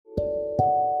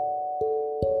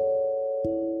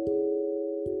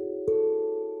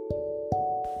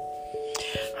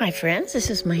Hi friends,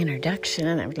 this is my introduction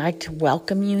and I would like to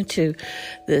welcome you to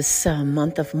this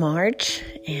month of March,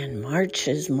 and March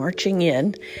is marching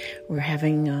in. We're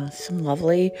having some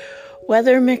lovely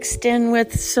weather mixed in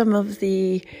with some of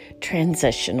the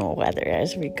transitional weather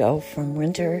as we go from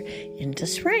winter into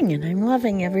spring, and I'm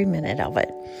loving every minute of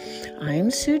it. I'm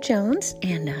Sue Jones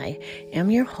and I am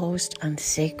your host on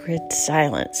Sacred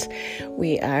Silence.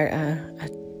 We are a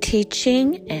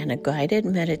teaching and a guided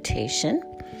meditation.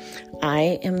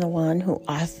 I am the one who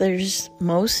authors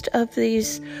most of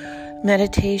these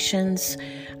meditations.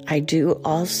 I do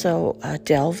also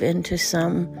delve into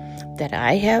some that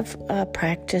I have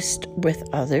practiced with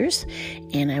others,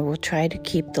 and I will try to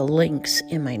keep the links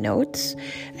in my notes.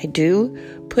 I do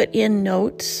put in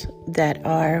notes that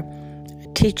are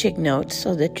teaching notes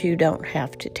so that you don't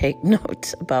have to take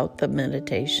notes about the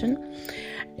meditation.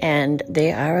 And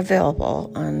they are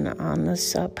available on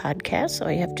this podcast.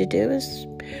 All you have to do is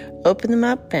open them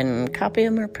up and copy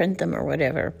them or print them or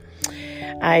whatever.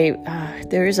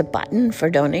 There is a button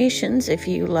for donations. If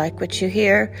you like what you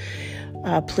hear,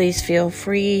 please feel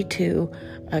free to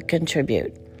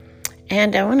contribute.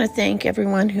 And I want to thank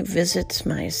everyone who visits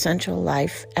my Essential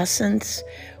Life Essence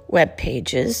web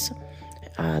pages.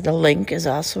 The link is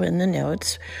also in the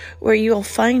notes, where you'll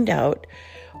find out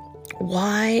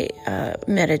why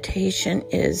meditation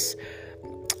is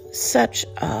such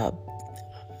a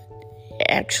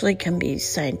actually can be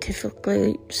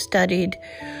scientifically studied,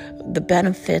 the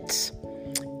benefits,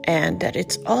 and that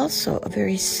it's also a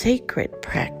very sacred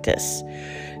practice.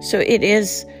 So it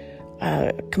is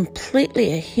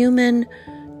completely a human,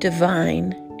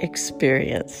 divine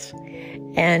experience.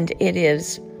 And it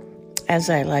is, as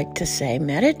I like to say,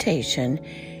 meditation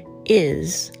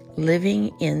is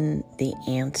living in the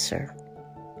answer.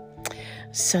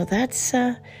 So that's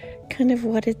kind of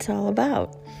what it's all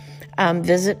about.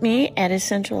 Visit me at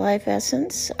Essential Life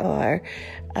Essence,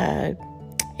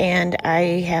 and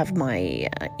I have my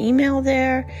email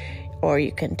there, or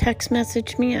you can text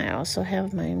message me. I also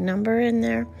have my number in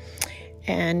there,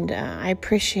 and I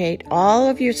appreciate all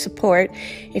of your support.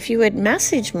 If you would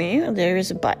message me, there is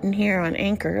a button here on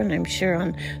Anchor, and I'm sure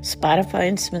on Spotify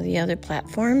and some of the other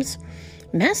platforms.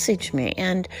 Message me,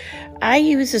 and I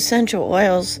use essential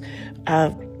oils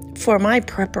for my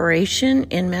preparation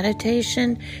in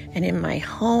meditation and in my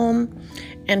home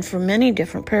and for many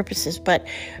different purposes, but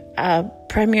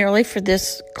primarily for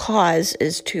this cause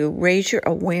is to raise your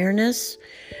awareness,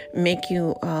 make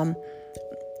you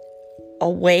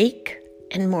awake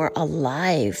and more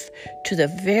alive to the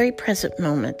very present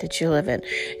moment that you live in.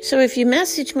 So if you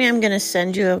message me, I'm going to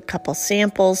send you a couple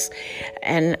samples,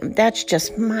 and that's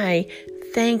just my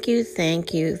thank you.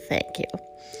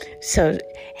 So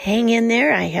hang in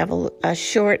there. I have a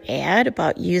short ad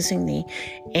about using the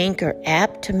Anchor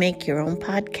app to make your own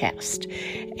podcast.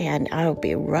 And I'll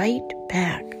be right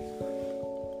back.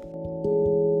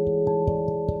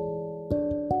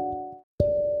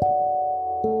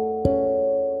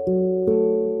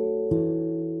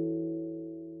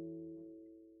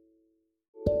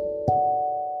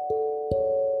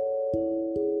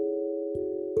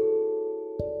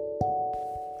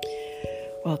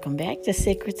 Welcome back to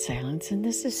Sacred Silence, and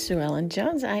this is Sue Ellen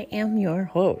Jones. I am your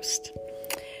host,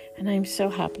 and I'm so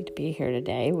happy to be here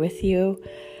today with you.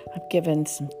 I've given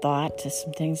some thought to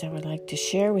some things I would like to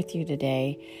share with you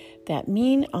today that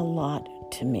mean a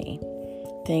lot to me,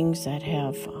 things that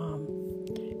have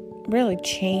really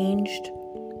changed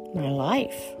my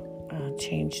life,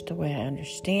 changed the way I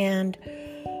understand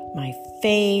my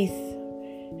faith,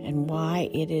 and why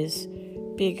it is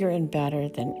bigger and better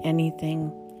than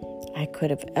anything I could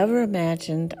have ever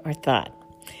imagined or thought.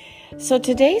 So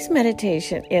today's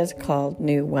meditation is called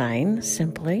New Wine,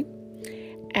 simply.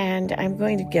 And I'm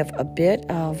going to give a bit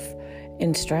of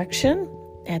instruction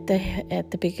at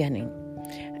the beginning.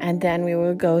 And then we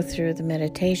will go through the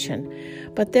meditation.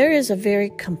 But there is a very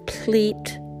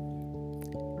complete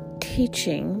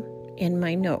teaching in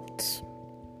my notes.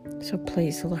 So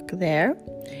please look there.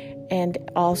 And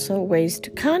also ways to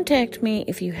contact me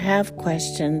if you have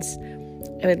questions.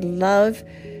 I would love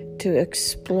to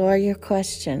explore your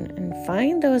question and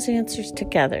find those answers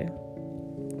together.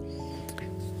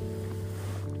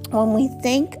 When we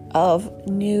think of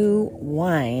new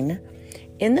wine,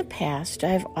 in the past,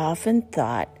 I've often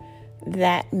thought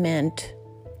that meant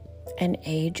an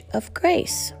age of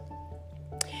grace.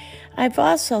 I've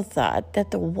also thought that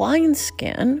the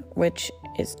wineskin, which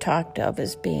is talked of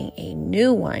as being a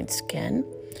new wineskin,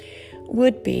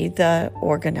 would be the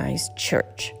organized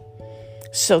church.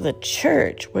 So the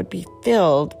church would be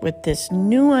filled with this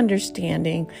new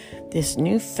understanding, this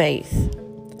new faith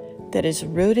that is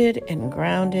rooted and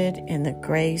grounded in the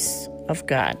grace of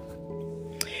God.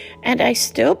 And I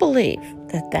still believe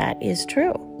that that is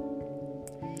true.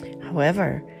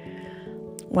 However,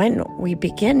 when we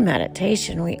begin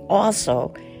meditation, we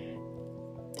also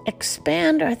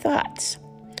expand our thoughts.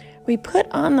 We put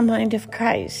on the mind of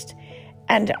Christ,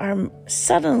 and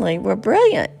suddenly we're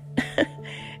brilliant.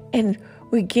 And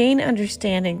we gain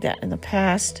understanding that in the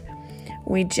past,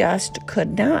 we just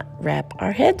could not wrap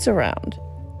our heads around.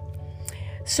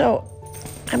 So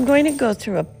I'm going to go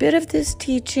through a bit of this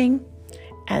teaching,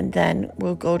 and then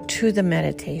we'll go to the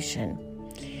meditation.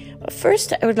 But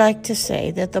first, I would like to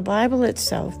say that the Bible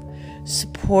itself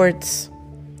supports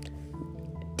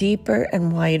deeper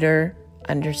and wider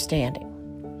understanding.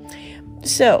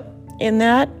 So, in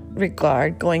that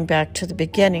regard, going back to the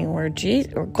beginning where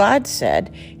God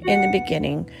said, in the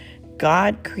beginning,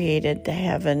 God created the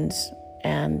heavens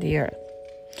and the earth.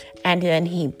 And then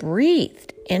he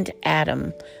breathed into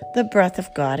Adam the breath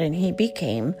of God, and he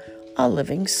became a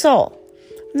living soul.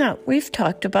 Now, we've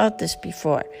talked about this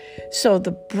before. So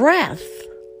the breath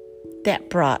that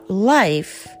brought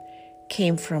life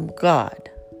came from God.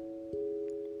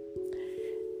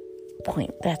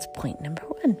 That's point number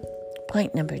one.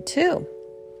 Point number two,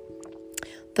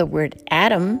 the word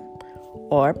Adam,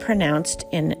 or pronounced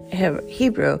in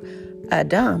Hebrew,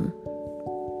 Adam,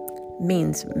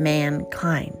 means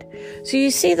mankind. So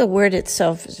you see the word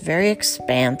itself is very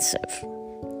expansive.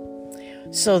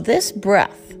 So this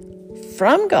breath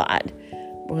from God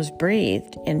was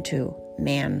breathed into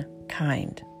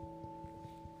mankind.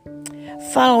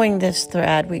 Following this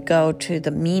thread, we go to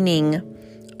the meaning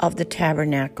of the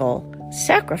tabernacle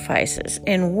sacrifices,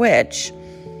 in which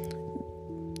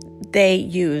they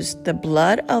used the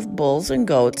blood of bulls and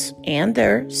goats and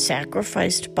their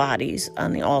sacrificed bodies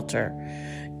on the altar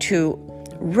to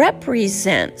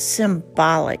represent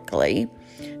symbolically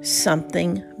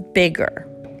something bigger.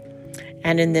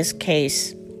 And in this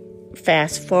case,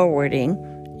 fast forwarding,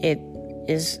 it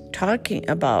is talking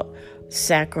about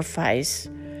sacrifice.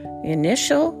 The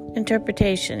initial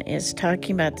interpretation is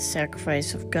talking about the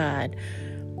sacrifice of God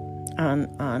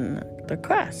on the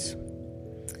cross.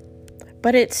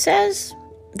 But it says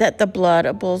that the blood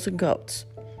of bulls and goats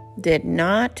did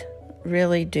not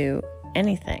really do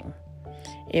anything.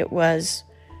 It was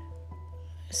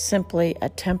simply a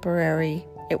temporary,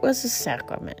 it was a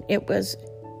sacrament. It was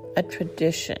a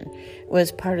tradition. It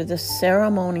was part of the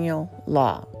ceremonial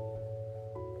law.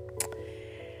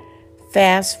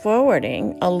 Fast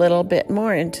forwarding a little bit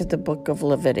more into the book of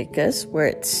Leviticus, where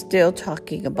it's still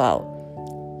talking about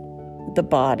the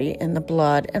body and the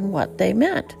blood and what they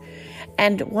meant.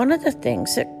 And one of the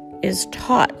things that is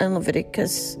taught in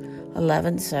Leviticus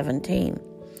 11:17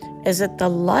 is that the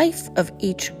life of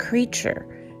each creature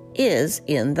is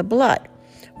in the blood.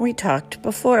 We talked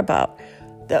before about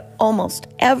that almost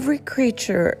every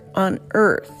creature on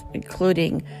earth,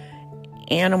 including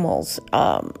animals,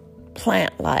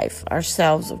 plant life,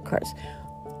 ourselves, of course,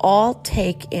 all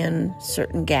take in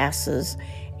certain gases,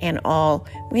 and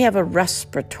we have a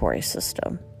respiratory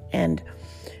system. And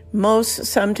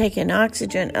some take in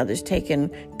oxygen, others take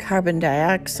in carbon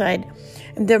dioxide.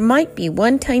 And there might be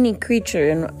one tiny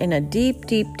creature in a deep,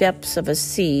 deep depths of a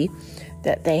sea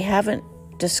that they haven't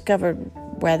discovered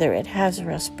whether it has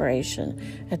respiration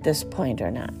at this point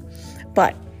or not.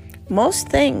 But most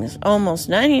things, almost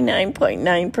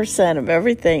 99.9% of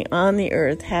everything on the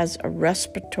earth has a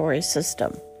respiratory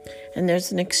system. And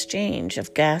there's an exchange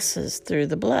of gases through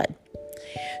the blood.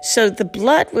 So the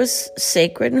blood was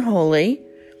sacred and holy,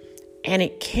 and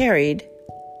it carried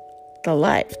the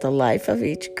life. The life of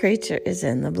each creature is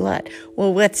in the blood.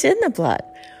 Well, what's in the blood?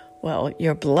 Well,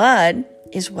 your blood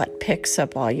is what picks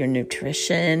up all your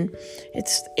nutrition.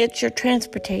 It's your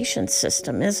transportation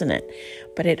system, isn't it?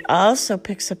 But it also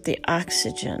picks up the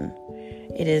oxygen.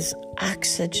 It is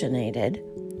oxygenated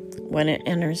when it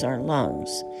enters our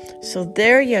lungs. So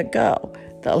there you go.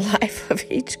 The life of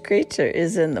each creature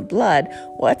is in the blood.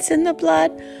 What's in the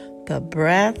blood? The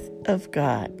breath of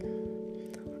God.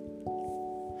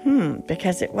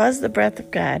 Because it was the breath of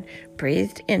God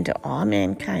breathed into all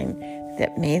mankind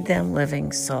that made them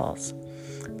living souls.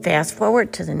 Fast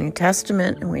forward to the New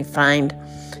Testament, and we find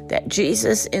that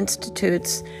Jesus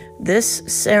institutes this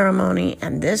ceremony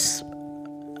and this,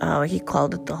 he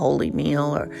called it the Holy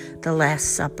Meal or the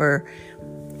Last Supper,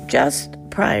 just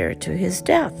prior to his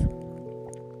death,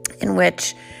 in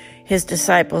which his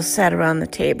disciples sat around the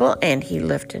table and he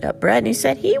lifted up bread and he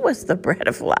said he was the bread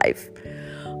of life.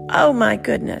 Oh my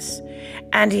goodness.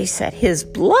 And he said his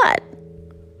blood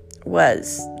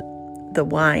was the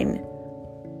wine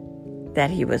that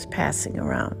he was passing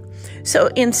around. So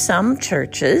in some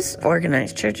churches,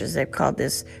 organized churches, they've called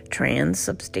this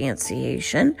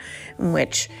transubstantiation, in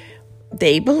which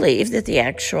they believe that the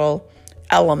actual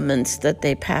elements that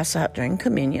they pass out during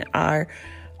communion are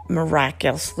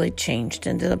miraculously changed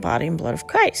into the body and blood of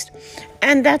Christ.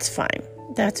 And that's fine.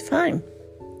 That's fine.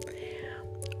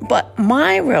 But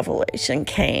my revelation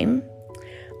came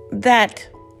that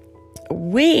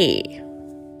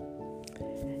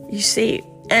you see,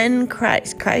 in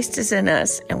Christ is in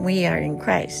us, and we are in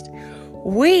Christ.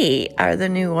 We are the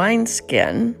new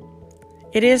wineskin.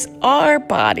 It is our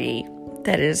body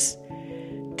that is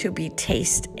to be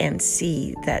taste and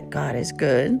see that God is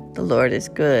good, the Lord is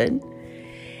good.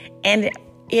 And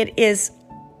it is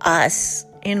us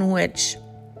in which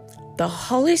the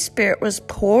Holy Spirit was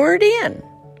poured in,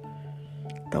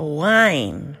 the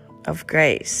wine of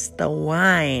grace, the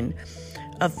wine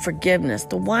of forgiveness,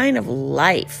 the wine of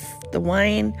life, the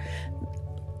wine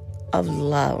of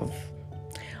love.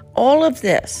 All of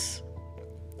this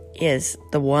is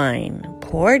the wine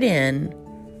poured in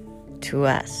to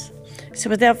us. So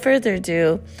without further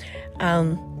ado,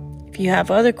 if you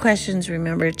have other questions,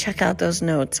 remember, check out those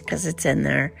notes because it's in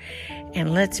there.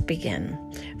 And let's begin.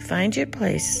 Find your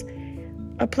place,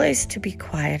 a place to be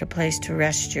quiet, a place to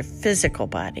rest your physical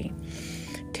body.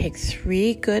 Take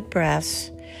 3 good breaths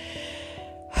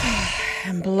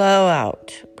and blow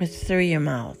out through your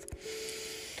mouth.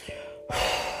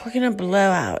 We're going to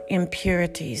blow out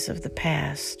impurities of the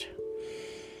past.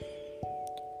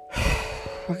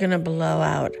 We're going to blow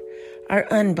out our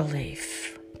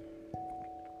unbelief.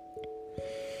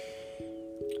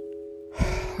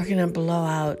 We're going to blow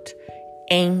out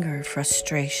anger,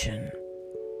 frustration,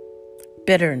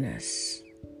 bitterness,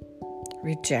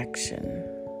 rejection,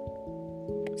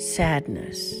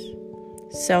 sadness,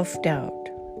 self-doubt.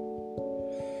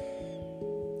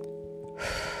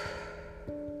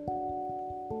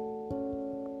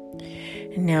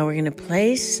 And now we're going to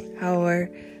place our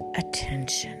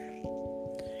attention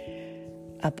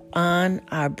up on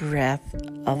our breath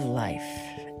of life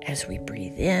as we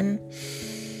breathe in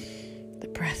the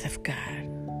breath of God.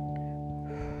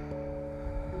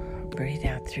 Breathe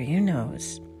out through your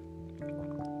nose.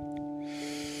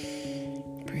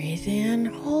 Breathe in,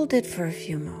 hold it for a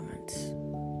few moments.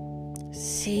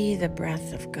 See the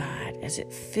breath of God as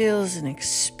it fills and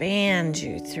expands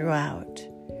you throughout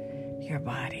your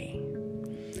body.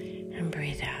 And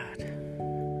breathe out.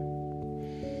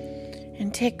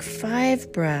 And take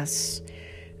 5 breaths,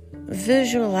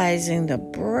 visualizing the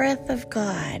breath of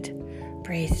God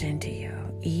breathed into you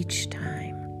each time.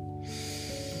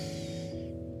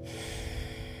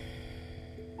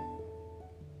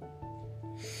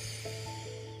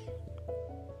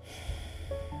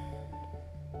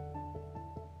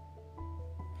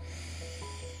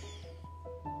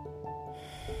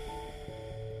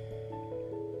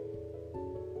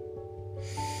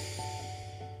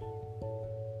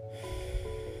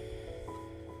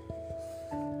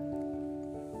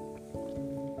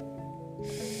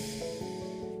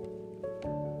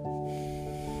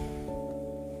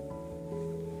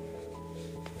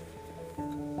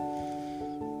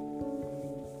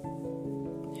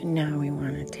 And now we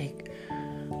want to take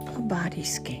a body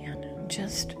scan,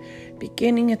 just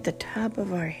beginning at the top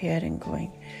of our head and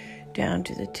going down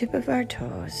to the tip of our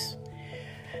toes,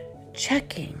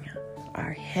 checking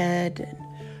our head and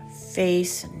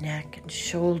face and neck and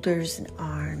shoulders and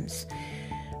arms,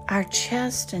 our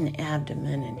chest and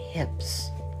abdomen and hips,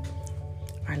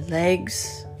 our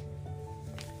legs,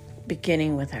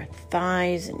 beginning with our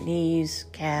thighs and knees,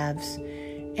 calves,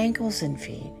 ankles and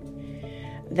feet,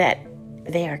 that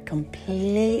they are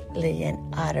completely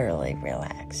and utterly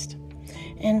relaxed.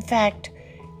 In fact,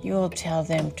 you will tell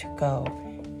them to go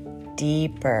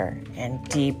deeper and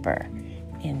deeper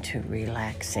into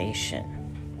relaxation.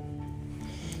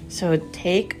 So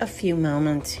take a few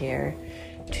moments here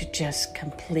to just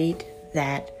complete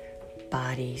that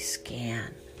body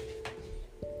scan.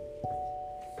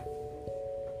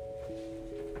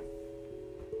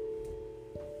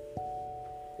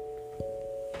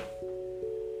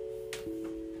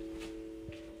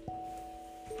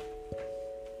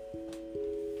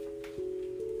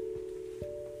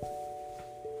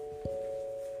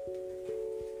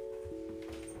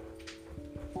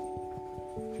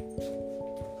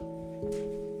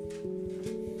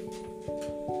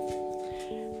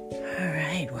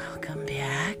 Welcome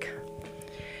back.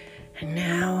 And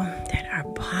now that our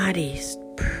body's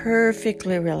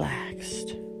perfectly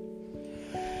relaxed,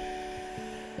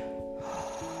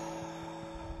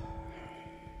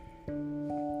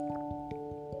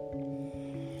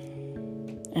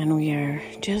 and we are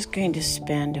just going to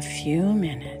spend a few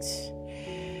minutes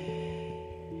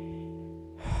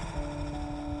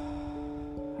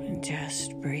and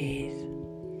just breathe.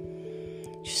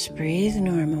 Just breathe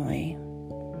normally.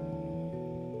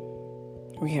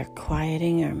 We are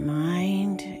quieting our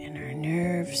mind and our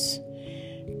nerves,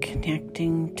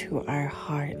 connecting to our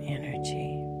heart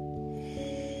energy.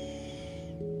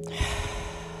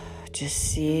 Just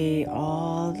see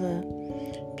all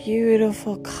the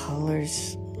beautiful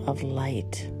colors of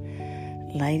light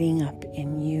lighting up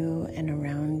in you and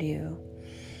around you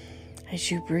as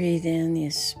you breathe in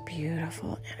this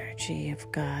beautiful energy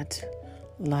of God's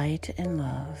light and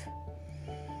love,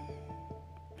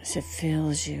 as it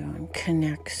fills you and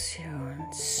connects you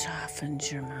and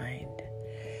softens your mind,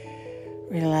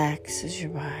 relaxes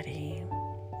your body,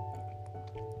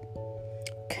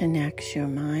 connects your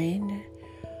mind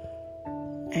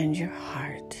and your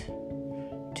heart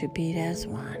to beat as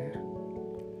one.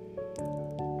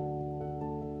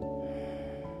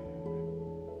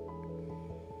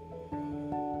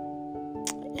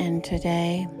 And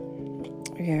today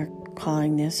we are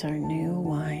calling this our new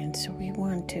wine. So we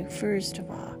want to, first of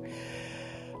all,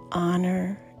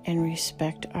 honor and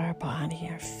respect our body,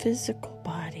 our physical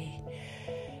body.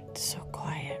 It's so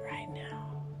quiet right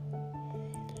now.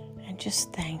 And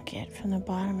just thank it from the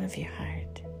bottom of your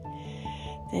heart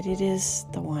that it is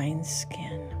the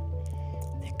wineskin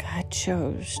that God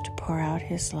chose to pour out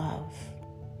His love.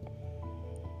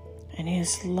 And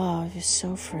His love is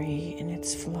so free and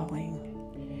it's flowing.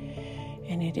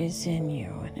 And it is in you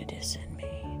and it is in me.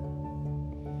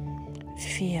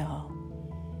 Feel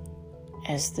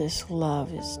as this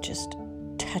love is just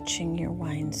touching your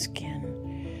wineskin.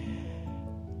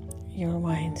 Your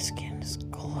wineskin is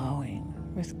glowing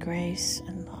with grace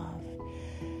and love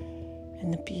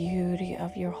and the beauty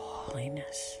of your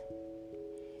holiness.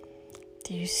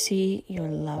 Do you see your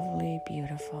lovely,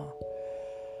 beautiful,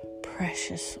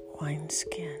 precious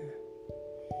wineskin?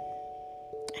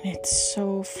 And it's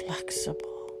so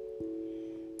flexible.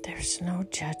 There's no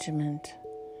judgment.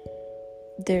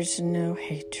 There's no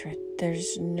hatred.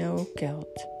 There's no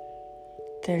guilt.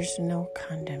 There's no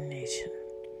condemnation.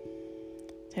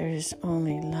 There is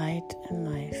only light and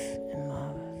life and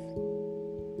love.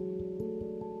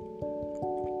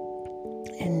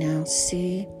 And now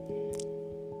see,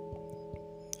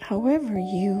 however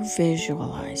you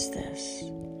visualize this,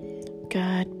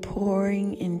 God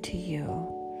pouring into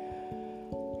you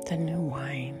the new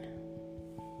wine.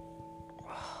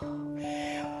 Whoa.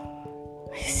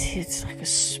 I see it's like a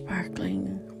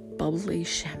sparkling, bubbly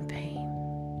champagne.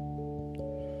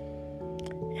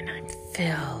 And I'm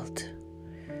filled.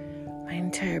 My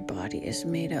entire body is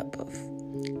made up of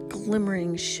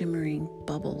glimmering, shimmering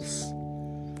bubbles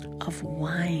of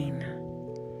wine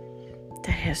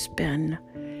that has been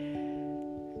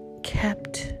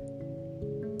kept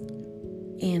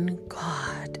in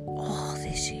God all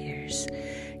these years.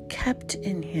 Kept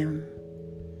in Him,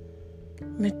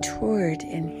 matured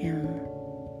in Him,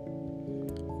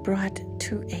 brought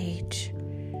to age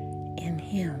in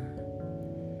Him,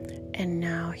 and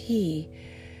now He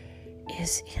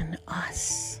is in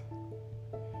us,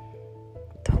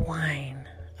 the wine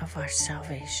of our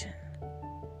salvation.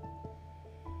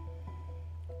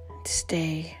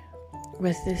 Stay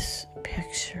with this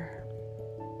picture.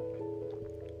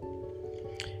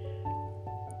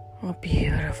 How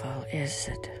beautiful is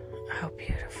it? How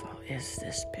beautiful is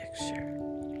this picture?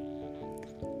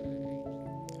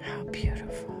 How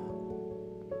beautiful.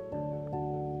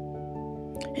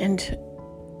 And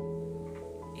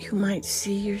you might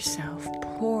see yourself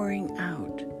pouring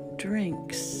out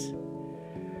drinks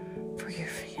for your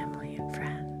family and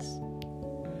friends,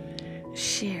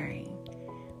 sharing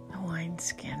the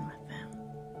wineskin with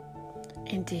them.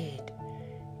 Indeed,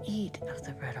 eat of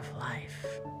the bread of life.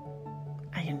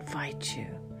 I invite you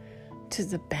to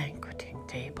the banqueting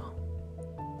table.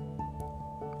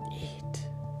 Eat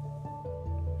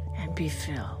and be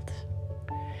filled.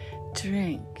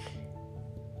 Drink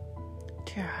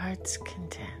to your heart's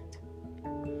content.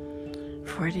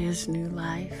 For it is new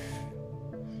life.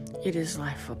 It is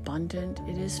life abundant.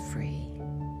 It is free.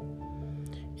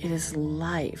 It is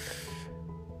life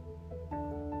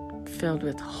filled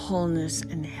with wholeness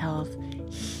and health,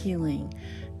 healing,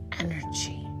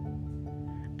 energy.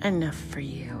 Enough for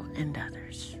you and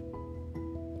others.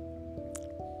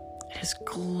 It is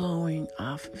glowing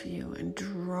off of you and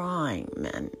drawing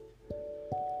men.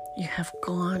 You have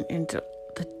gone into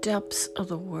the depths of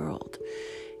the world,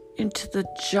 into the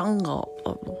jungle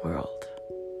of the world,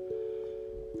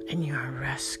 and you are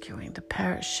rescuing the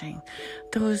perishing,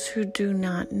 those who do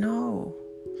not know.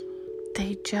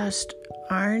 They just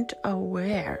aren't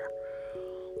aware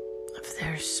of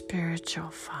their spiritual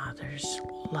Father's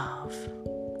love.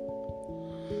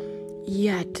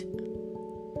 Yet,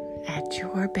 at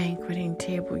your banqueting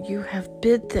table. You have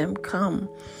bid them come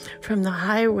from the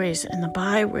highways and the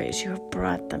byways. You have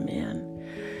brought them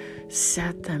in,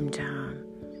 set them down,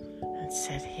 and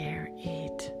said, here,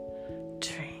 eat,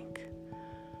 drink.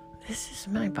 This is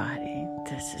my body.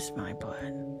 This is my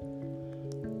blood.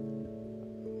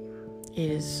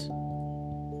 It has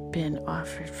been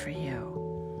offered for you.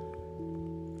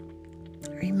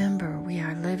 Remember, we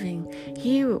are living.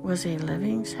 He was a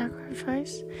living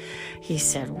sacrifice. He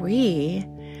said we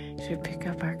should pick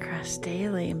up our cross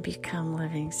daily and become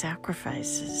living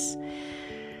sacrifices,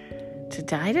 to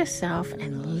die to self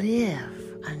and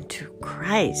live unto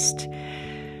Christ.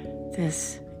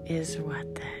 This is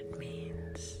what that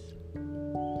means.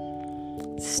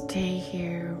 Stay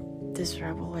here. This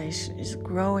revelation is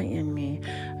growing in me.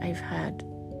 I've had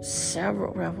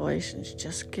several revelations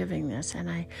just giving this,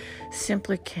 and I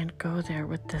simply can't go there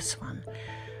with this one.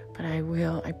 But I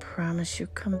will, I promise you,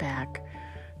 come back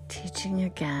teaching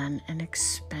again and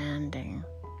expanding,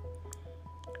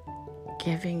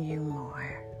 giving you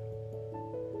more.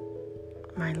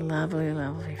 My lovely,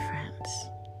 lovely friends,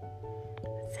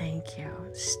 thank you.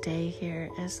 Stay here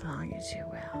as long as you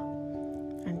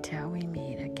will until we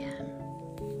meet again.